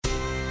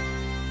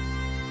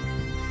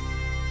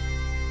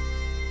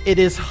It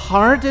is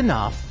hard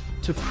enough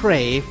to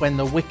pray when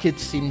the wicked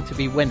seem to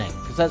be winning,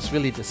 because that's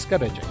really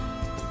discouraging.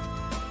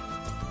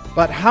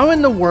 But how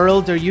in the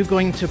world are you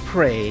going to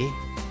pray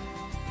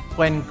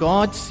when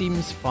God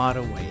seems far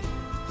away?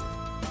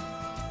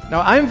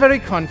 Now, I'm very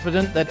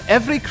confident that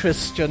every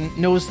Christian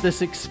knows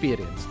this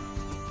experience.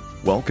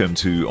 Welcome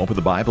to Open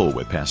the Bible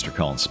with Pastor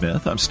Colin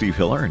Smith. I'm Steve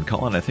Hiller, and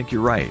Colin, I think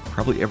you're right.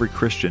 Probably every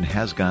Christian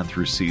has gone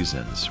through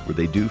seasons where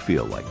they do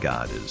feel like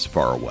God is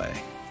far away.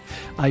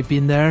 I've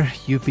been there,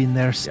 you've been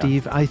there,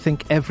 Steve. Yeah. I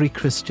think every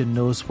Christian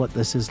knows what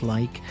this is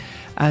like.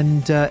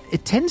 And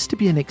it tends to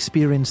be an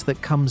experience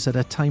that comes at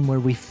a time where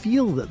we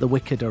feel that the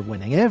wicked are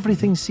winning.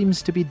 Everything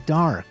seems to be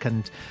dark,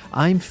 and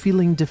I'm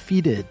feeling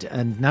defeated,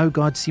 and now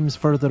God seems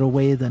further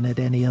away than at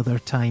any other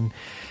time.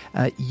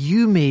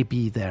 You may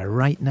be there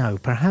right now.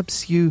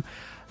 Perhaps you,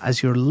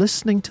 as you're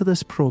listening to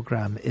this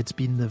program, it's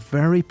been the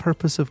very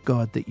purpose of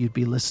God that you'd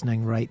be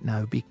listening right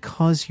now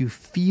because you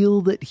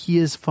feel that He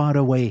is far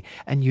away,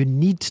 and you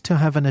need to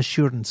have an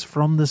assurance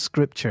from the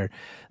Scripture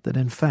that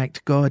in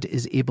fact God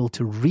is able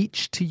to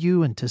reach to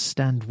you and to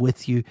stand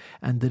with you,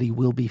 and that He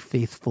will be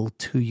faithful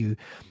to you.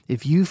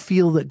 If you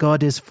feel that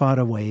God is far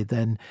away,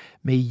 then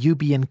may you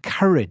be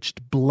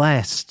encouraged,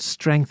 blessed,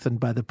 strengthened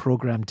by the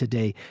program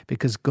today,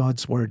 because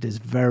God's Word is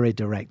very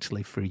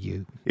directly for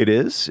you. It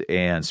is,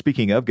 and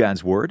speaking of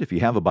God's Word, if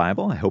you have a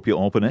Bible, I hope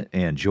you'll open it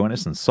and join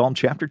us in Psalm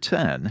chapter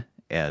 10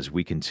 as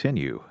we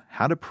continue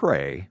how to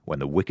pray when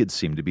the wicked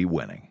seem to be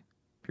winning.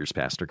 Here's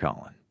Pastor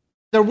Colin.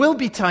 There will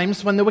be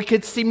times when the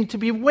wicked seem to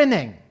be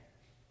winning.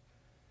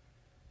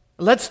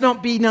 Let's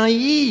not be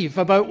naive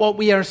about what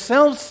we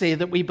ourselves say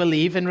that we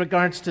believe in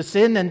regards to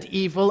sin and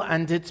evil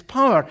and its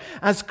power.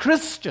 As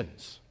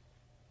Christians,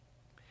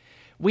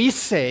 we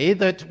say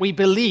that we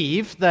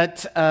believe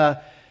that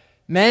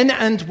men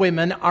and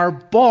women are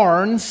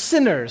born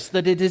sinners,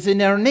 that it is in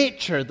our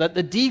nature, that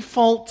the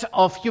default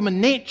of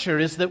human nature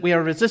is that we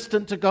are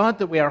resistant to God,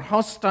 that we are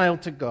hostile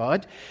to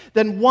God.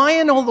 Then why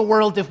in all the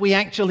world, if we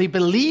actually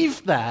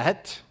believe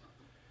that,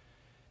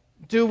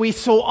 do we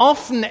so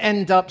often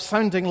end up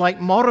sounding like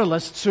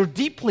moralists who are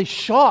deeply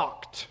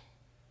shocked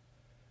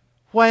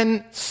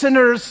when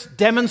sinners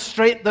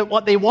demonstrate that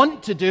what they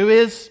want to do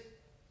is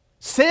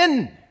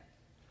sin?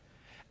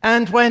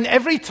 And when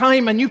every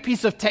time a new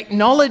piece of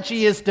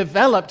technology is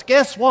developed,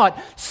 guess what?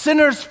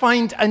 Sinners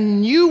find a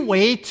new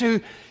way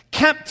to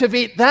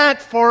captivate that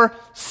for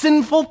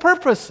sinful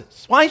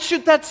purposes. Why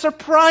should that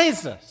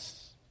surprise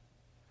us?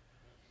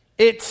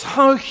 It's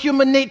how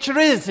human nature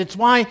is. It's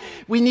why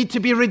we need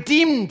to be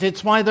redeemed.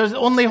 It's why the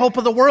only hope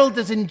of the world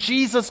is in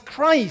Jesus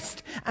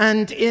Christ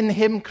and in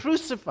Him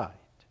crucified.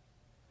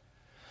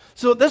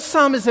 So this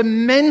psalm is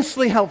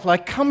immensely helpful. I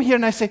come here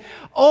and I say,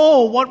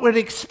 what we're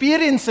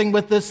experiencing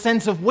with this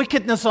sense of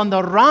wickedness on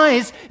the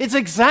rise is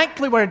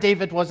exactly where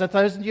David was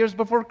 1,000 years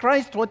before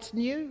Christ. What's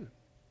new?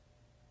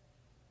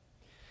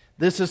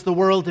 This is the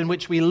world in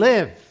which we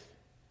live.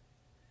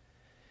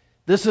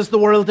 This is the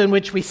world in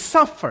which we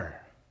suffer.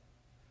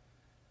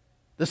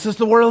 This is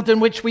the world in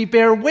which we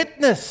bear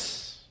witness.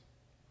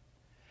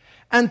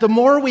 And the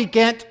more we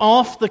get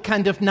off the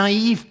kind of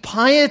naive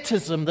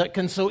pietism that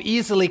can so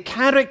easily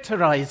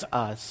characterize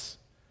us,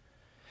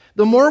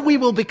 the more we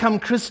will become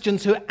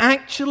Christians who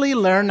actually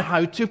learn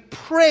how to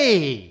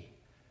pray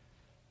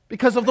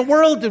because of the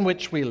world in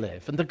which we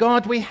live and the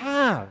God we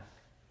have.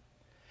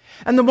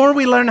 And the more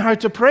we learn how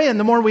to pray and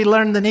the more we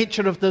learn the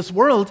nature of this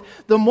world,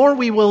 the more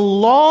we will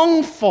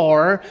long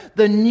for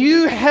the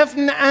new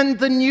heaven and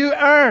the new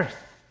earth.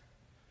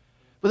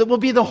 But it will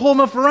be the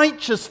home of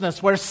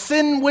righteousness where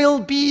sin will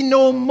be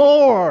no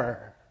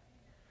more.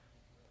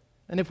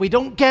 And if we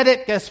don't get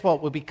it, guess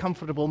what? We'll be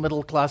comfortable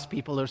middle-class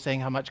people who are saying,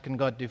 how much can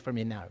God do for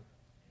me now?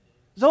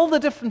 There's all the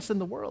difference in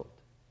the world.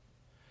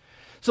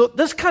 So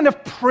this kind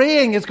of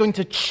praying is going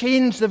to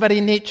change the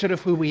very nature of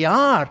who we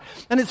are.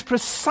 And it's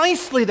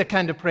precisely the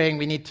kind of praying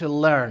we need to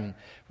learn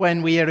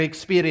when we are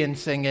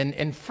experiencing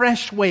in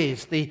fresh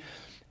ways the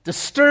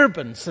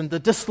disturbance and the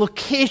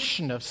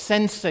dislocation of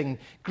sensing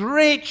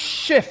great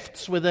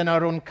shifts within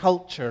our own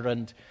culture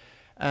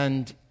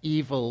and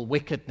evil,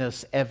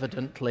 wickedness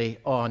evidently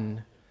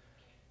on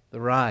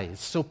the rise.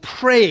 So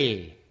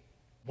pray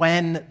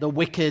when the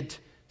wicked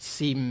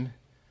seem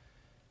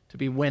to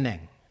be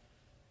winning.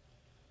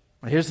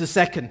 Now here's the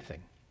second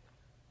thing.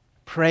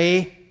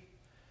 Pray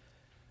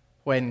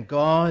when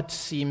God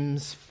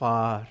seems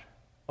far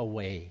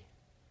away.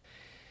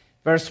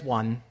 Verse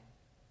 1.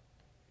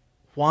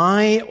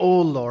 Why, O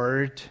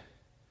Lord,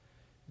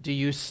 do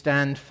you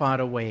stand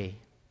far away?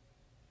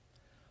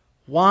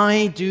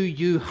 Why do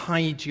you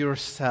hide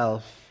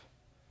yourself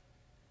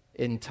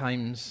in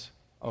times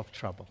of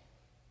trouble?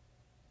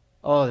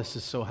 Oh, this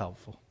is so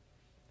helpful.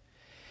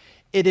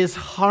 It is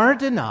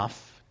hard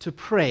enough to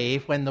pray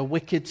when the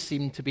wicked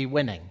seem to be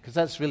winning, because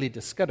that's really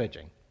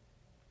discouraging.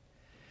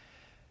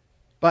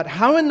 But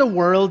how in the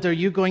world are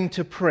you going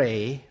to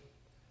pray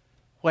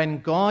when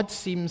God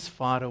seems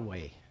far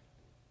away?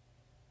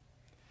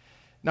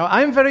 Now,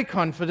 I'm very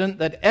confident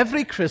that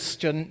every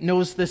Christian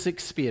knows this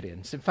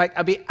experience. In fact,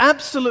 I'd be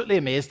absolutely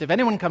amazed if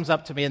anyone comes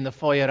up to me in the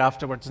foyer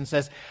afterwards and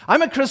says,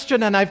 I'm a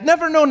Christian and I've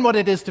never known what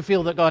it is to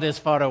feel that God is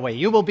far away.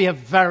 You will be a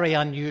very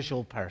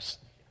unusual person.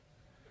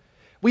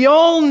 We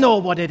all know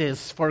what it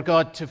is for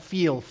God to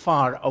feel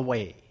far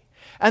away.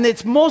 And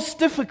it's most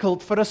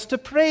difficult for us to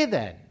pray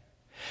then.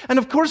 And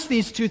of course,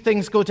 these two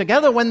things go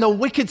together. When the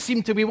wicked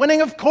seem to be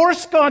winning, of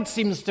course God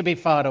seems to be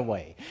far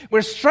away.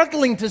 We're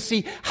struggling to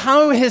see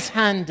how his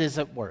hand is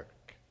at work.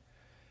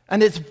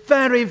 And it's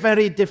very,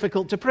 very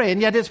difficult to pray.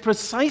 And yet it's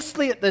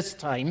precisely at this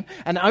time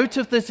and out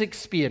of this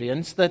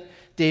experience that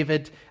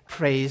David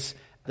prays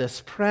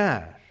this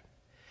prayer.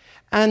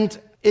 And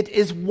it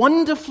is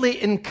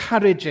wonderfully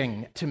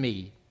encouraging to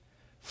me,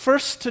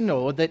 first to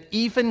know that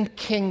even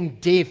King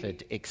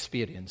David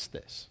experienced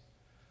this.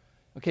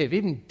 Okay, if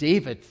even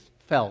David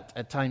felt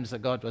at times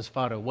that God was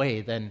far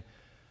away, then,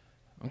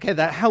 okay,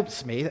 that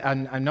helps me.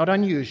 I'm not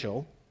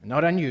unusual,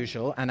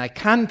 and I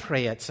can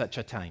pray at such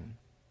a time.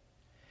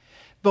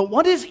 But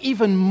what is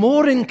even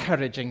more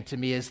encouraging to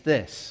me is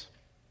this.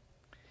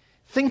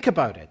 Think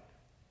about it.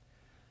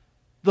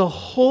 The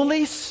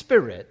Holy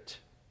Spirit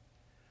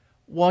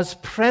was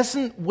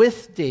present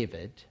with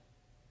David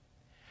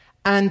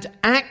and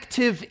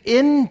active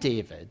in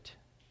David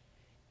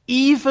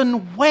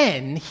even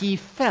when he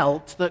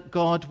felt that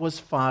God was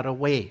far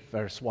away,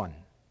 verse 1.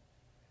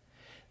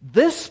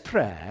 This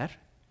prayer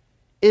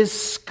is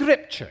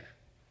Scripture,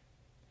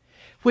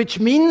 which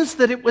means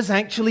that it was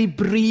actually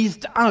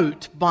breathed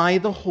out by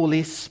the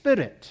Holy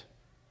Spirit.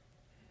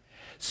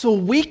 So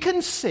we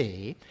can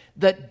say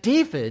that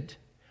David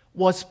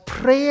was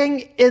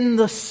praying in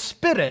the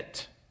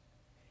Spirit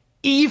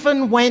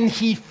even when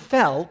he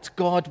felt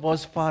God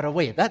was far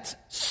away. That's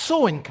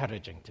so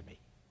encouraging to me.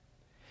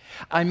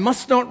 I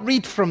must not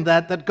read from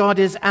that God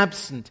is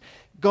absent.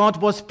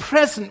 God was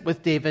present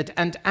with David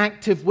and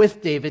active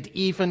with David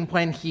even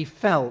when he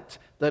felt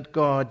that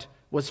God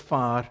was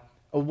far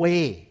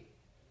away.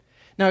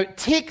 Now,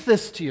 take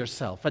this to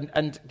yourself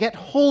and get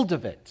hold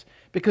of it,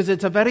 because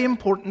it's a very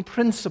important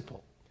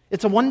principle.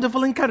 It's a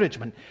wonderful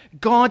encouragement.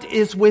 God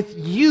is with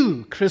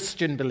you,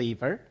 Christian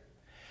believer,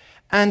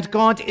 and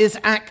God is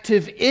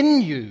active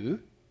in you,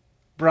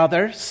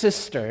 brother,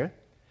 sister,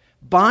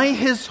 by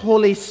his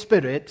Holy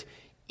Spirit,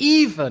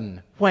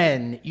 even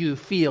when you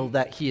feel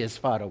that he is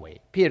far away,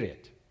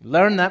 period.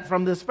 Learn that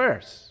from this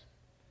verse.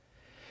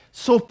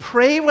 So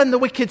pray when the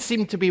wicked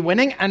seem to be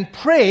winning, and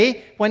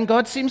pray when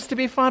God seems to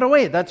be far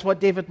away. That's what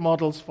David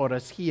models for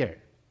us here.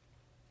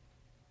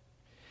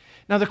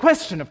 Now the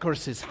question, of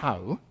course, is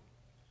how.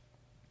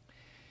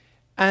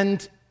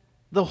 And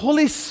the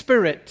Holy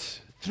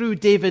Spirit, through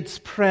David's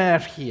prayer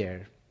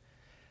here,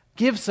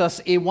 gives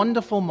us a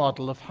wonderful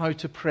model of how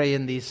to pray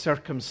in these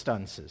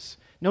circumstances.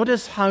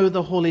 Notice how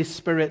the Holy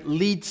Spirit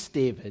leads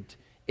David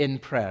in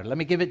prayer. Let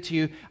me give it to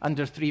you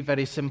under three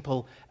very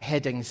simple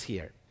headings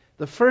here.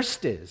 The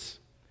first is,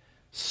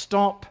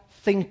 stop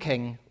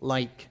thinking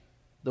like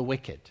the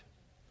wicked.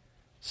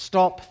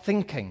 Stop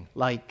thinking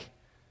like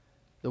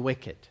the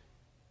wicked.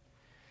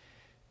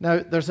 Now,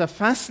 there's a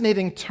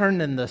fascinating turn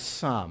in this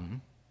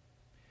psalm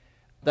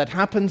that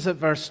happens at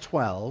verse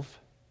 12,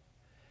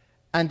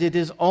 and it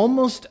is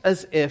almost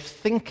as if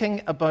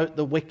thinking about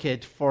the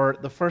wicked for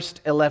the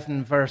first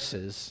 11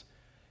 verses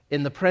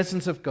in the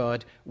presence of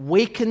God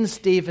wakens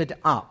David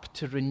up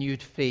to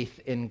renewed faith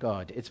in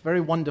God. It's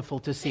very wonderful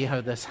to see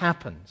how this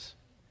happens.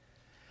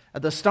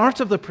 At the start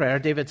of the prayer,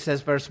 David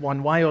says, verse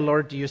 1, "Why, O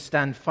Lord, do you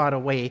stand far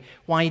away?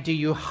 Why do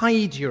you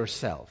hide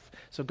yourself?"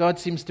 So God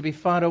seems to be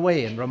far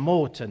away and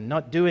remote and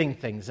not doing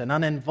things and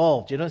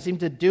uninvolved. You don't seem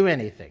to do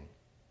anything.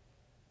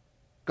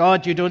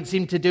 God, you don't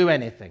seem to do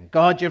anything.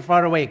 God, you're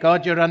far away.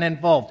 God, you're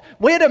uninvolved.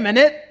 Wait a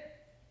minute.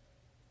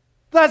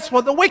 That's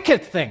what the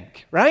wicked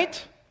think,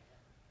 right?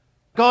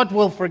 God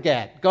will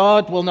forget.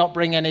 God will not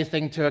bring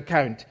anything to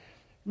account.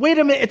 Wait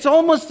a minute. It's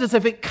almost as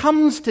if it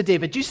comes to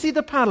David. Do you see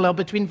the parallel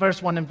between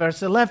verse 1 and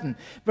verse 11?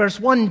 Verse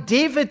 1,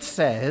 David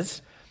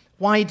says,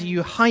 "Why do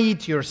you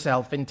hide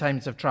yourself in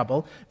times of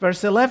trouble?"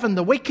 Verse 11,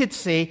 the wicked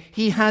say,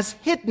 "He has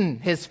hidden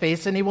his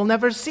face and he will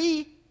never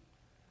see."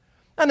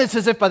 And it's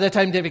as if by the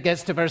time David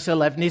gets to verse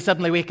 11, he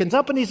suddenly wakens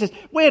up and he says,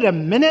 wait a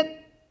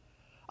minute.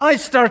 I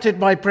started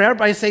my prayer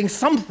by saying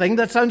something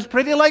that sounds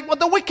pretty like what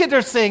the wicked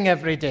are saying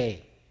every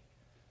day.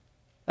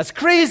 That's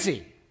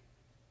crazy.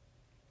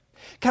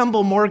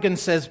 Campbell Morgan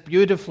says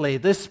beautifully,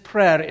 this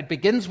prayer, it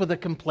begins with a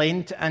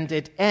complaint and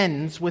it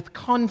ends with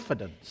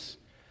confidence.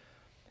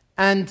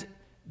 And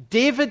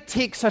David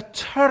takes a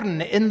turn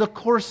in the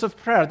course of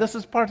prayer. This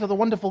is part of the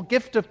wonderful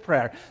gift of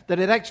prayer, that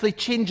it actually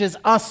changes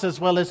us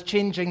as well as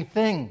changing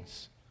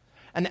things.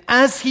 And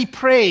as he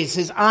prays,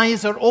 his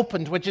eyes are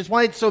opened, which is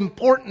why it's so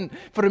important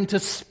for him to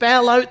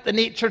spell out the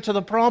nature to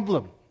the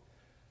problem.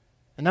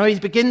 And now he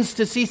begins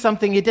to see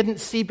something he didn't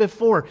see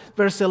before.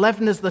 Verse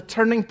 11 is the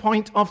turning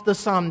point of the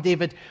psalm.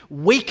 David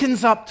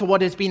wakens up to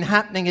what has been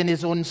happening in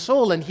his own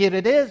soul, and here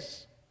it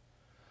is.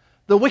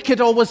 The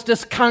wicked always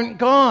discount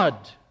God.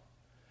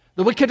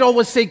 The wicked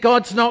always say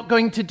God's not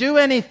going to do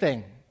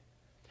anything.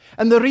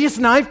 And the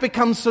reason I've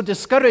become so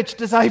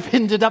discouraged is I've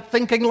ended up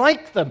thinking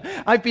like them.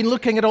 I've been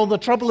looking at all the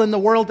trouble in the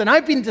world, and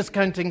I've been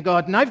discounting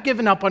God, and I've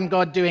given up on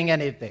God doing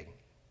anything.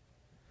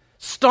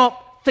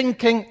 Stop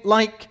thinking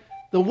like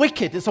the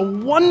wicked. It's a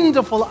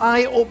wonderful,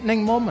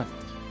 eye-opening moment.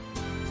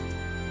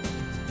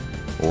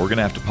 Well, we're going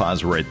to have to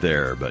pause right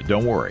there, but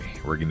don't worry.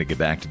 We're going to get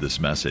back to this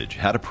message,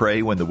 how to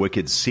pray when the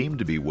wicked seem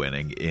to be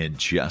winning, in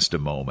just a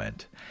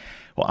moment.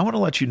 Well, I want to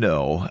let you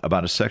know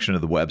about a section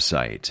of the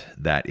website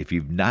that if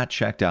you've not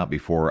checked out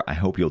before, I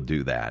hope you'll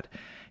do that.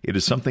 It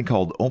is something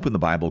called Open the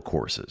Bible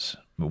Courses.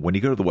 When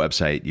you go to the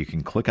website, you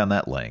can click on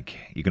that link.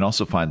 You can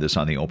also find this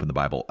on the Open the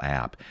Bible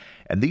app.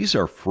 And these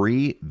are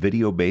free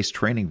video-based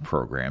training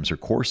programs or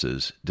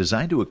courses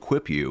designed to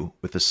equip you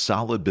with a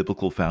solid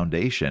biblical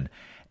foundation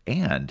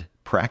and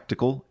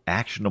practical,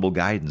 actionable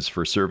guidance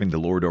for serving the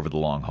Lord over the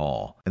long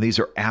haul. And these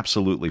are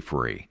absolutely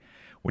free.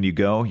 When you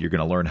go, you're going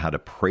to learn how to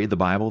pray the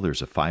Bible.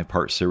 There's a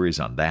 5-part series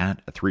on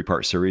that, a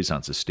 3-part series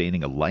on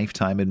sustaining a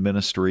lifetime in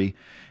ministry,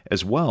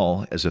 as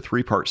well as a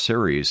 3-part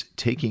series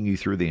taking you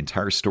through the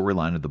entire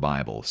storyline of the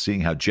Bible,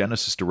 seeing how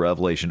Genesis to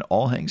Revelation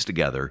all hangs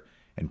together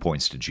and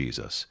points to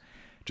Jesus.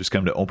 Just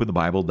come to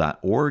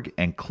openthebible.org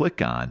and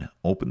click on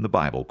Open the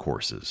Bible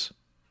Courses.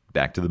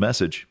 Back to the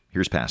message.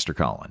 Here's Pastor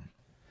Colin.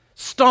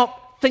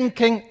 Stop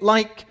thinking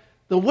like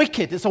the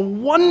wicked. It's a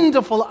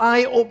wonderful,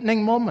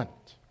 eye-opening moment.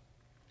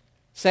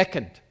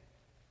 Second,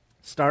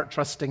 start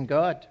trusting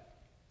God.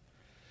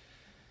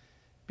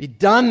 Be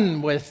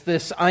done with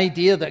this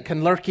idea that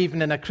can lurk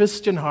even in a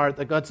Christian heart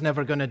that God's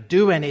never going to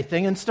do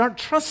anything, and start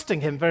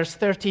trusting Him. Verse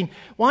 13,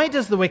 why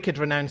does the wicked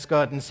renounce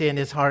God and say in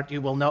his heart,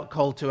 you will not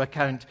call to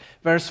account?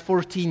 Verse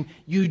 14,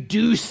 you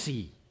do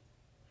see,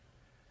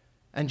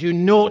 and you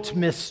note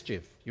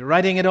mischief. You're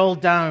writing it all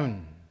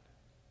down.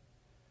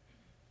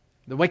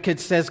 The wicked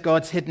says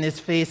God's hidden his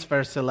face,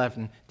 verse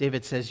 11.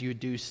 David says, you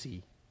do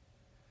see.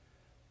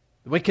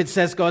 The wicked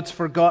says God's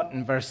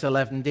forgotten, verse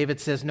 11. David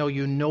says, no,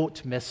 you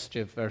note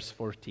mischief, verse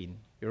 14.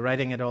 You're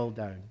writing it all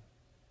down.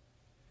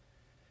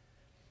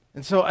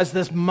 And so as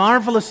this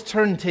marvelous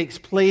turn takes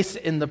place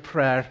in the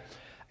prayer,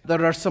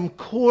 there are some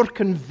core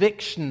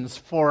convictions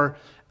for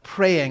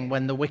praying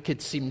when the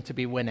wicked seem to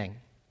be winning.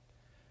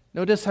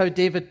 Notice how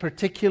David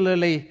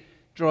particularly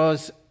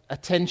draws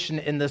attention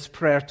in this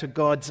prayer to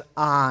God's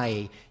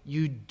eye.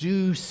 You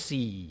do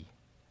see,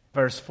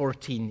 verse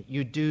 14,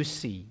 you do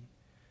see.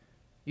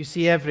 You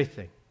see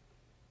everything.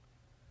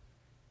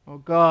 Oh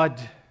God,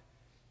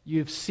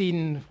 you've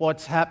seen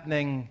what's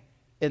happening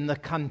in the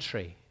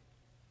country,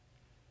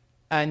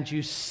 and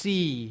you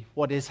see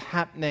what is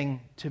happening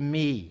to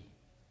me.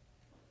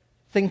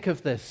 Think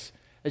of this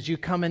as you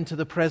come into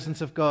the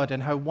presence of God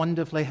and how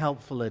wonderfully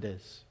helpful it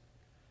is.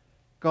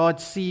 God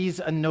sees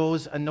and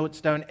knows and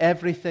notes down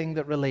everything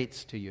that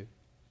relates to you.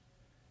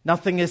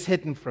 Nothing is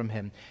hidden from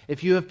Him.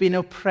 If you have been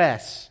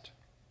oppressed,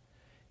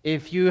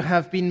 if you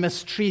have been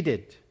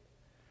mistreated,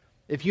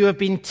 if you have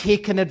been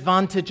taken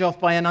advantage of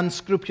by an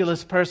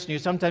unscrupulous person, you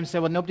sometimes say,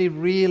 well, nobody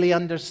really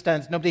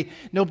understands.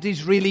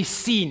 Nobody's really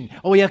seen.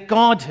 Oh, yeah,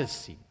 God has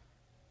seen.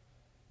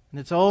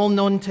 And it's all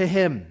known to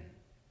Him.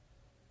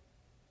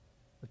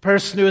 The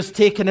person who has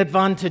taken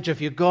advantage of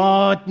you,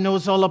 God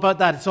knows all about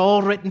that. It's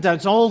all written down.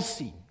 It's all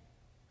seen.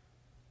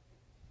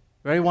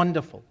 Very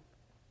wonderful.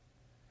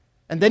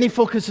 And then he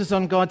focuses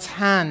on God's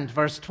hand,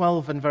 verse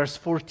 12 and verse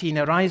 14.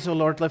 Arise, O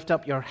Lord, lift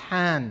up your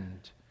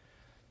hand.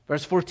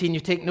 Verse 14, you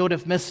take note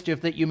of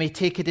mischief that you may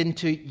take it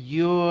into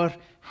your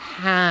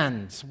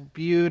hands.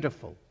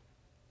 Beautiful.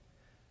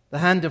 The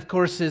hand, of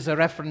course, is a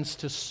reference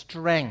to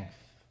strength.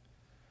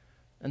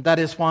 And that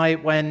is why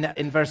when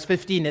in verse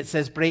 15 it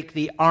says, break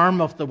the arm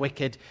of the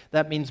wicked,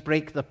 that means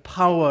break the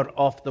power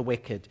of the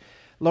wicked.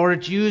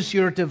 Lord, use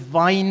your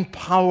divine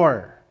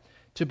power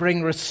to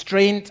bring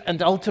restraint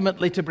and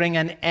ultimately to bring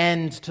an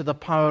end to the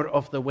power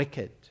of the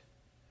wicked.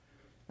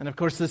 And of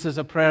course, this is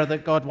a prayer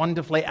that God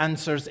wonderfully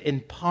answers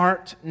in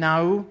part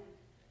now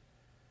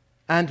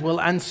and will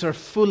answer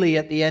fully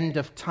at the end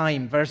of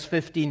time. Verse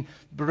 15,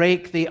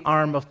 break the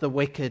arm of the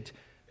wicked,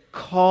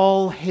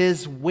 call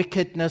his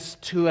wickedness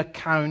to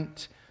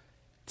account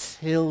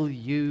till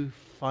you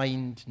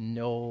find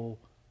no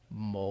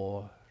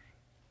more.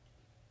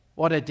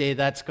 What a day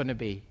that's going to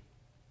be.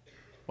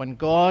 When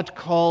God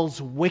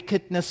calls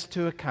wickedness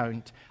to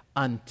account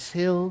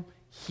until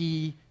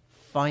He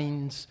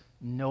finds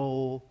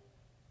no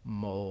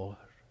more.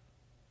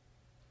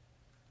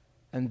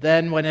 And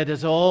then when it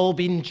has all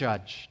been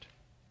judged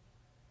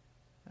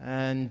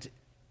and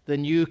the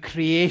new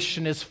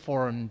creation is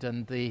formed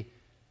and the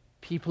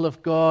people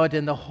of God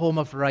in the home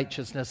of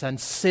righteousness, and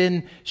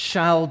sin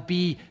shall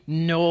be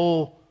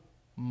no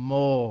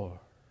more.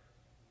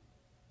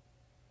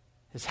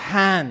 His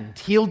hand,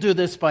 He'll do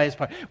this by His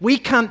power. We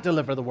can't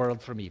deliver the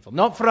world from evil.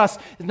 Not for us,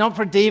 not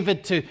for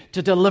David to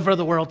deliver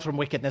the world from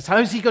wickedness. How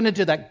is He going to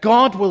do that?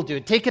 God will do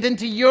it. Take it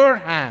into your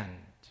hand.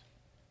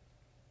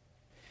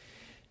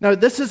 Now,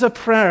 this is a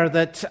prayer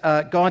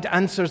that God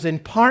answers in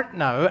part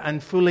now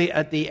and fully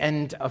at the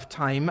end of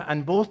time,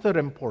 and both are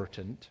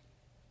important.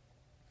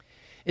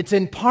 It's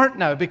in part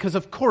now because,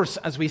 of course,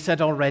 as we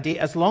said already,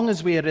 as long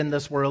as we are in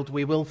this world,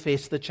 we will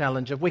face the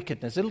challenge of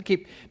wickedness. It'll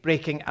keep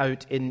breaking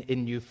out in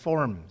new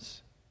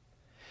forms.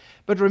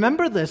 But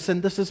remember this,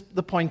 and this is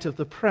the point of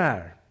the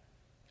prayer,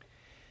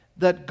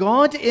 that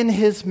God in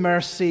his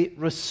mercy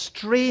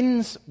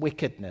restrains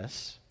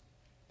wickedness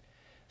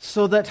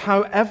so that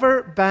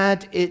however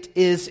bad it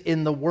is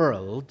in the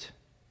world,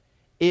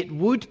 it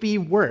would be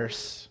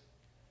worse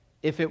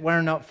if it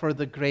were not for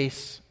the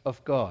grace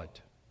of God.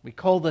 We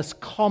call this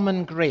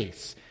common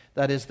grace.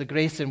 That is the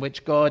grace in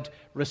which God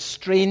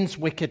restrains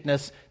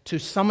wickedness to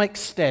some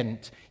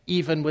extent,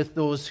 even with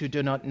those who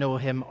do not know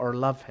him or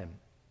love him.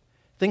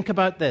 Think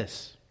about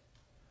this.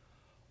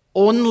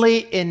 Only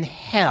in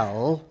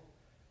hell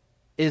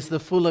is the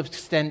full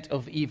extent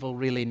of evil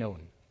really known.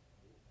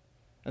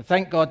 And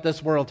thank God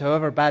this world,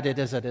 however bad it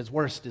is at its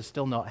worst, is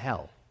still not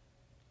hell.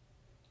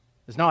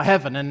 It's not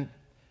heaven, and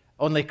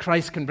only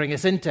Christ can bring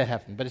us into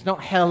heaven, but it's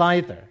not hell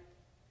either.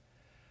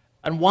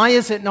 And why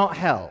is it not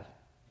hell?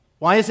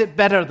 Why is it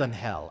better than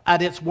hell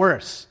at its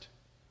worst?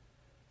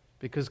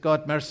 Because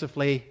God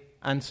mercifully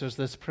answers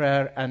this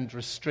prayer and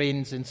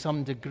restrains in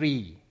some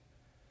degree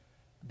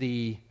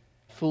the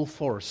full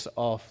force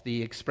of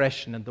the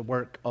expression and the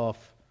work of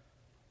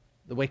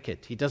the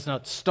wicked. He does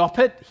not stop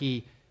it,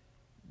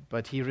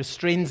 but he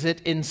restrains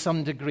it in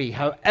some degree.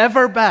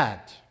 However bad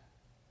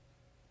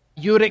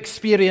your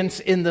experience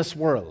in this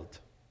world,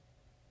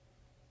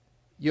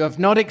 you have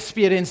not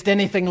experienced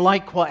anything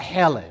like what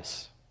hell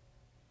is.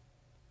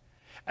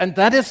 And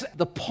that is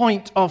the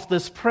point of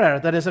this prayer,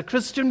 that as a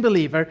Christian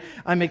believer,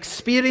 I'm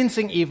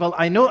experiencing evil.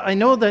 I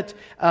know that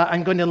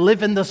I'm going to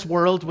live in this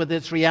world with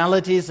its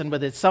realities and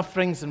with its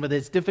sufferings and with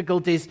its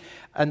difficulties,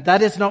 and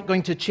that is not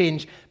going to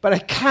change. But I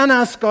can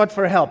ask God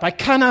for help. I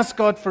can ask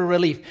God for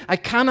relief. I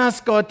can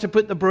ask God to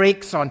put the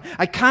brakes on.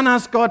 I can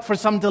ask God for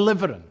some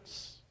deliverance.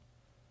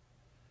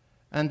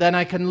 And then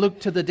I can look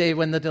to the day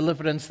when the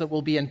deliverance that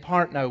will be in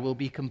part now will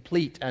be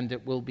complete, and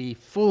it will be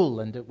full,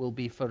 and it will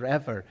be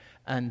forever,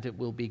 and it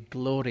will be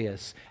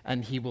glorious.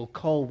 And he will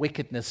call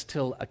wickedness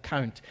to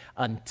account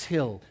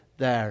until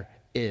there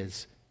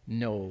is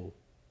no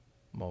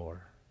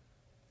more.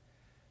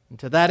 And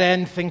to that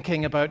end,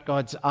 thinking about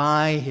God's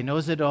eye, he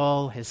knows it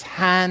all, his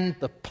hand,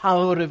 the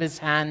power of his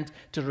hand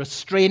to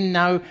restrain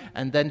now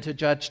and then to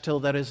judge till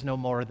there is no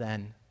more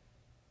then.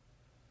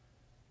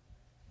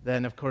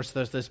 Then, of course,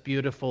 there's this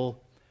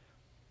beautiful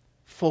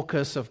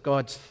focus of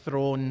God's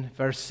throne.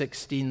 Verse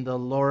 16, the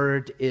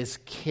Lord is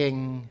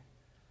king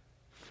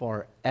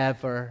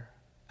forever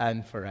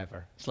and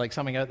forever. It's like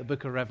something out of the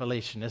book of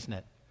Revelation, isn't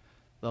it?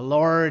 The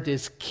Lord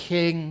is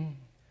king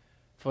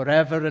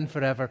forever and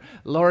forever.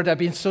 Lord, I've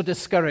been so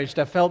discouraged.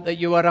 I felt that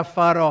you are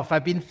afar off.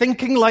 I've been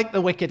thinking like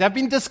the wicked. I've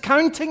been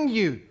discounting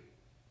you.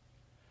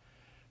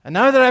 And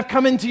now that I've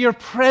come into your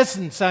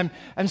presence, I'm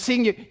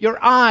seeing you,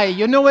 your eye,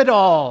 you know it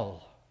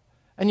all.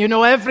 And you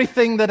know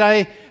everything that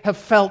I have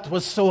felt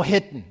was so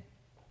hidden.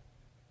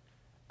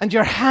 And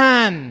your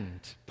hand,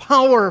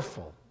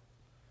 powerful.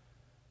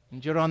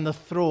 And you're on the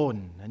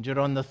throne. And you're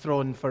on the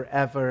throne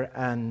forever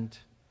and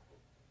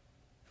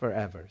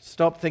forever.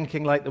 Stop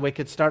thinking like the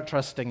wicked. Start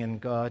trusting in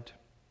God.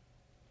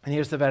 And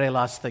here's the very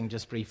last thing,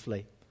 just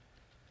briefly.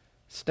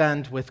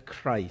 Stand with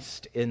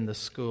Christ in the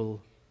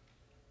school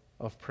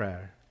of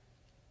prayer.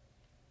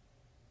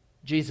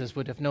 Jesus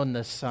would have known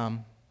this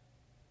psalm.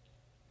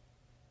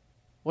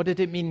 What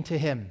did it mean to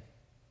him?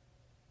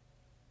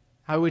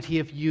 How would he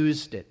have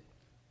used it?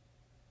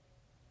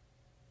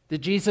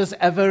 Did Jesus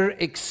ever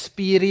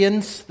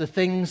experience the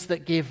things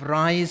that gave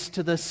rise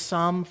to this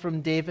psalm from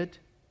David?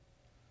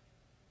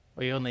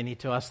 Well, you only need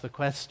to ask the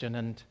question,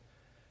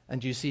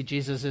 and you see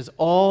Jesus is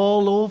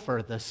all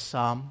over this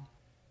psalm.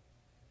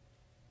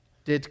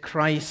 Did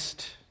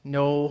Christ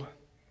know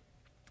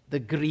the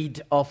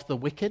greed of the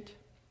wicked?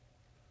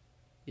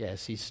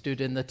 Yes, he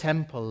stood in the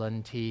temple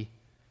and he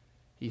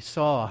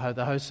saw how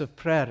the house of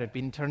prayer had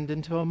been turned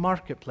into a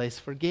marketplace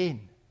for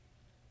gain.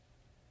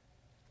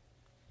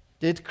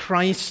 Did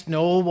Christ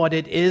know what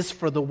it is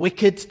for the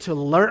wicked to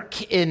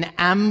lurk in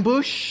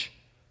ambush?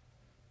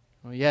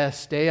 Oh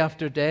yes, day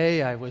after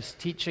day I was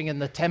teaching in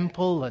the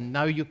temple, and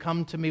now you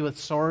come to me with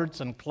swords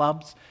and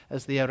clubs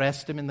as they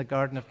arrest him in the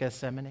Garden of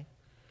Gethsemane.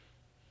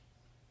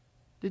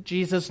 Did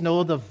Jesus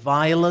know the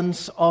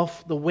violence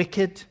of the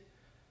wicked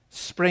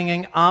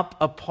springing up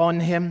upon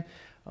him?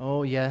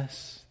 Oh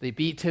yes. They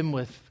beat him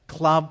with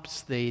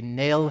clubs. They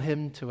nail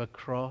him to a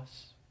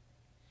cross.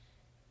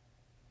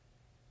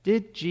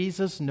 Did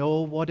Jesus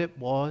know what it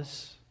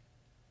was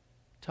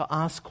to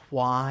ask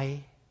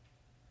why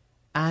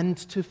and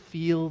to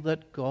feel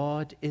that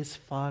God is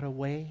far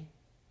away?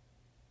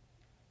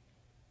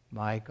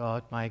 My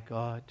God,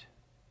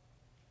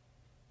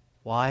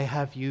 why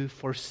have you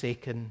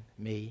forsaken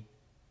me?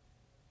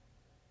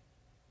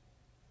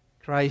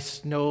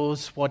 Christ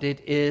knows what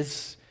it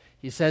is.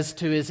 He says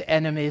to his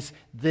enemies,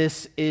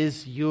 this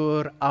is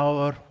your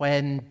hour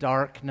when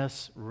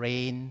darkness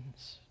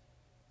reigns.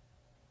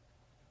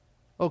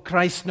 Oh,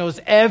 Christ knows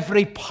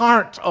every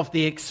part of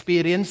the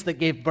experience that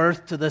gave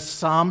birth to this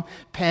psalm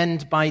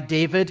penned by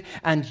David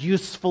and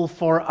useful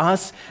for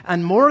us.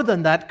 And more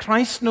than that,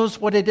 Christ knows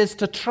what it is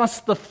to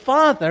trust the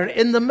Father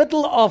in the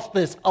middle of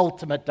this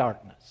ultimate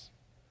darkness.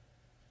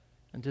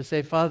 And to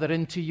say, Father,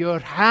 into your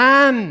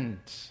hand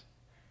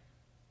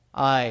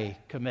I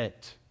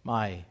commit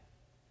my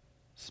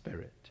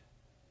spirit.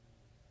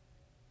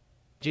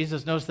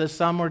 Jesus knows this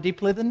psalm more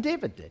deeply than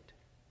David did.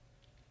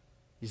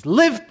 He's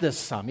lived this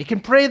psalm. He can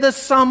pray this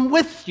psalm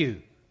with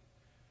you.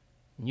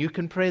 And you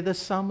can pray this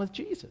psalm with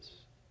Jesus.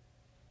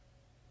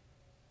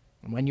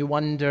 And when you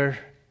wonder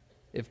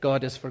if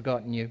God has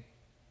forgotten you,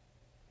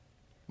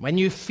 when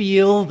you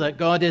feel that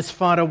God is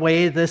far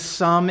away, this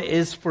psalm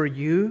is for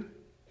you.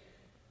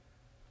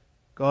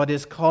 God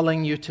is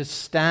calling you to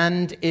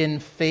stand in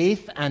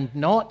faith and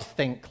not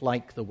think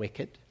like the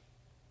wicked.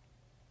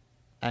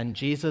 And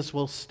Jesus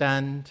will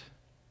stand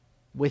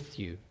with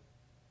you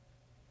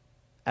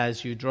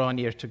as you draw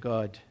near to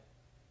God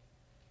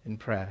in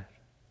prayer.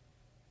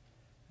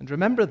 And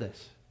remember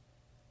this,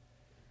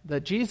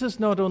 that Jesus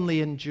not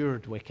only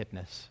endured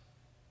wickedness,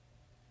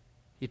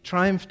 he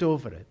triumphed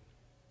over it.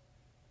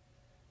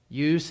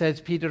 You, says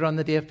Peter on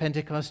the day of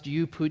Pentecost,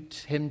 you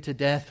put him to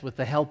death with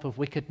the help of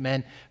wicked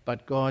men,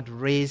 but God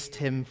raised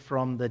him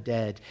from the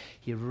dead.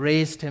 He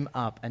raised him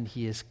up, and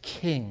he is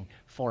king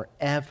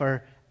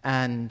forever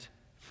and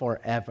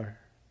forever.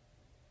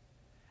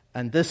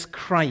 And this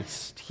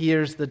Christ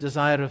hears the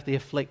desire of the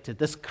afflicted.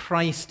 This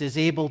Christ is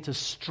able to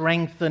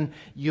strengthen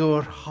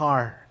your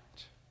heart.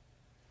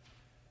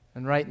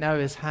 And right now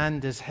his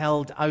hand is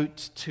held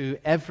out to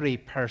every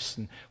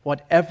person.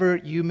 Whatever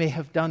you may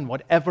have done,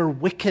 whatever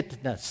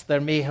wickedness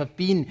there may have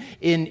been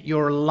in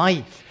your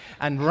life.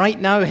 And right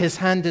now his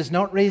hand is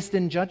not raised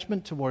in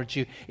judgment towards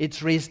you.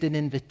 It's raised in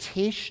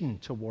invitation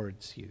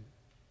towards you.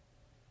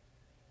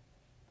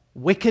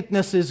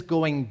 Wickedness is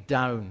going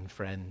down,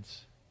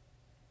 friends.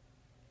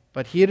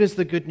 But here is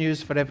the good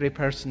news for every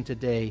person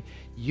today.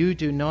 You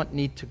do not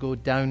need to go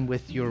down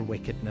with your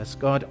wickedness.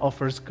 God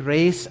offers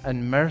grace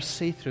and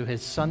mercy through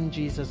his Son,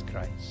 Jesus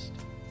Christ.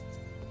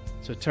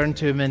 So turn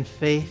to him in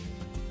faith,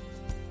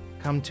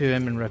 come to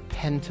him in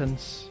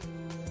repentance,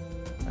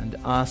 and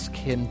ask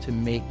him to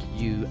make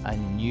you a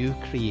new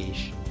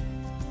creation,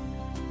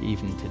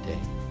 even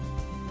today.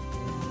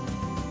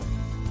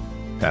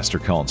 Pastor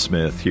Colin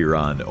Smith here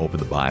on Open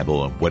the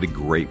Bible, and what a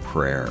great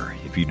prayer.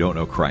 If you don't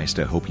know Christ,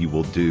 I hope you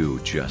will do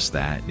just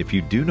that. And if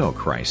you do know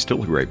Christ,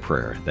 still a great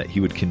prayer that he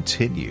would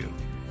continue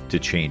to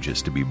change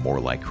us to be more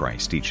like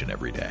Christ each and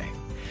every day.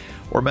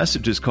 Our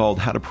message is called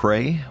How to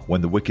Pray When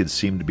the Wicked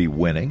Seem to Be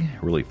Winning,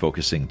 really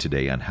focusing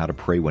today on how to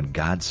pray when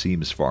God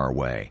seems far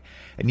away.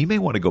 And you may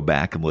want to go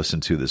back and listen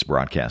to this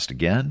broadcast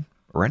again,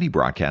 or any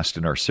broadcast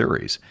in our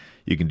series.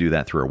 You can do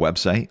that through our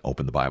website,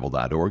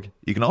 openthebible.org.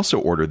 You can also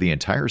order the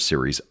entire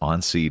series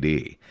on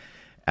CD.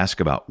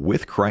 Ask about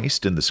With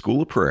Christ in the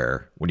School of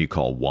Prayer when you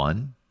call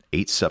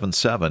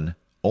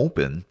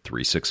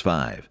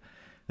 1-877-OPEN-365.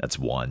 That's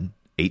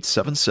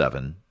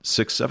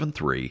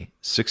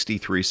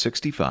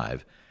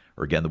 1-877-673-6365.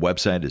 Or again, the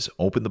website is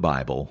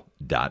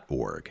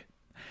openthebible.org.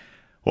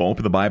 Well,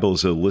 Open the Bible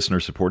is a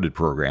listener-supported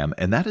program,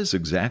 and that is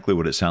exactly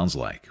what it sounds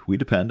like. We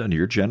depend on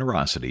your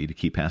generosity to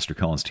keep Pastor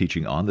Colin's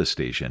teaching on this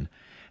station.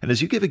 And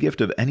as you give a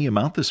gift of any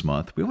amount this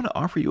month, we want to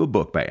offer you a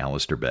book by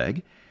Alistair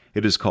Begg.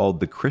 It is called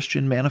The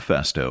Christian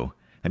Manifesto.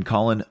 And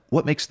Colin,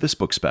 what makes this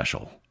book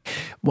special?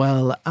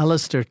 Well,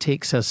 Alistair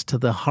takes us to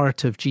the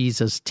heart of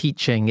Jesus'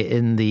 teaching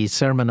in the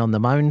Sermon on the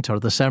Mount, or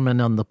the Sermon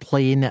on the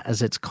Plain,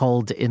 as it's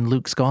called in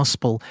Luke's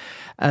Gospel.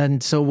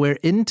 And so we're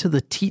into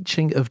the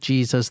teaching of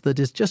Jesus that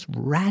is just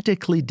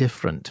radically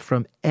different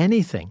from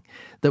anything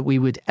that we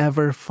would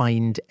ever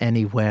find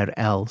anywhere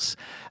else.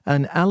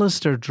 And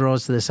Alistair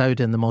draws this out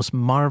in the most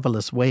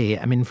marvelous way.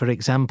 I mean, for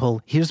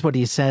example, here's what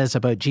he says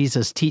about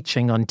Jesus'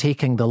 teaching on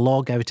taking the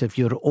log out of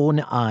your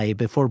own eye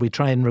before we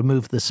try and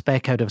remove the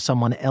speck out of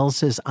someone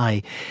else's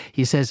eye.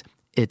 He says,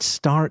 it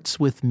starts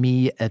with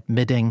me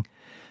admitting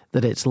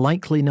that it's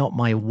likely not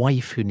my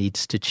wife who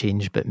needs to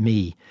change, but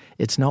me.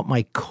 It's not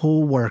my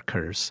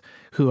co-workers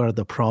who are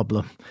the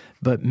problem,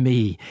 but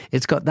me.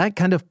 It's got that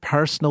kind of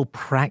personal,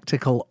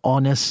 practical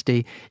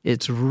honesty.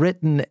 It's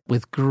written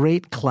with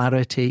great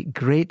clarity,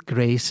 great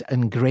grace,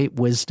 and great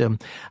wisdom.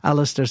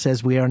 Alistair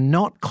says, we are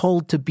not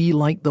called to be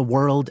like the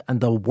world,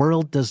 and the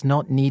world does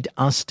not need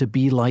us to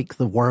be like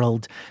the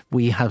world.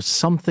 We have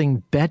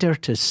something better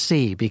to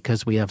say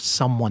because we have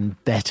someone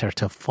better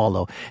to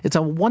follow. It's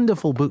a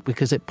wonderful book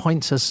because it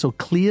points us so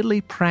clearly,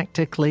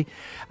 practically,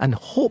 and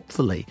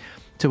hopefully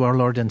to our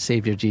Lord and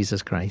Savior,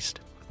 Jesus Christ.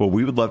 Well,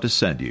 we would love to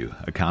send you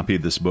a copy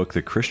of this book,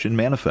 The Christian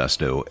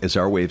Manifesto, as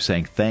our way of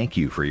saying thank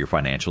you for your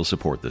financial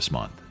support this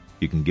month.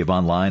 You can give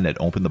online at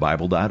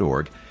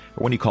openthebible.org, or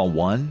when you call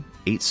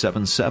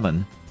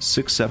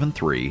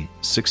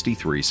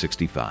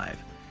 1-877-673-6365.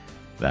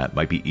 That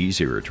might be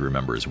easier to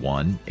remember as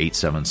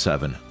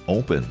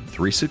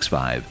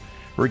 1-877-OPEN-365,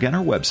 or again,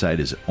 our website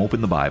is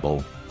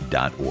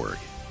openthebible.org.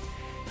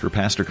 For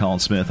Pastor Colin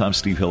Smith, I'm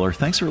Steve Hiller.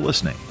 Thanks for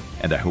listening,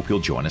 and I hope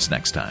you'll join us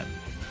next time.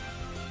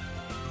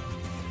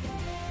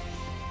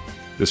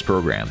 This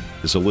program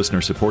is a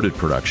listener-supported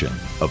production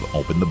of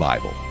Open the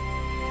Bible.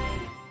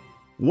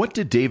 What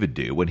did David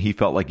do when he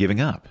felt like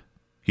giving up?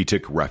 He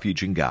took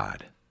refuge in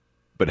God.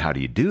 But how do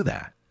you do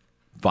that?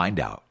 Find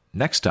out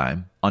next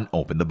time on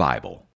Open the Bible.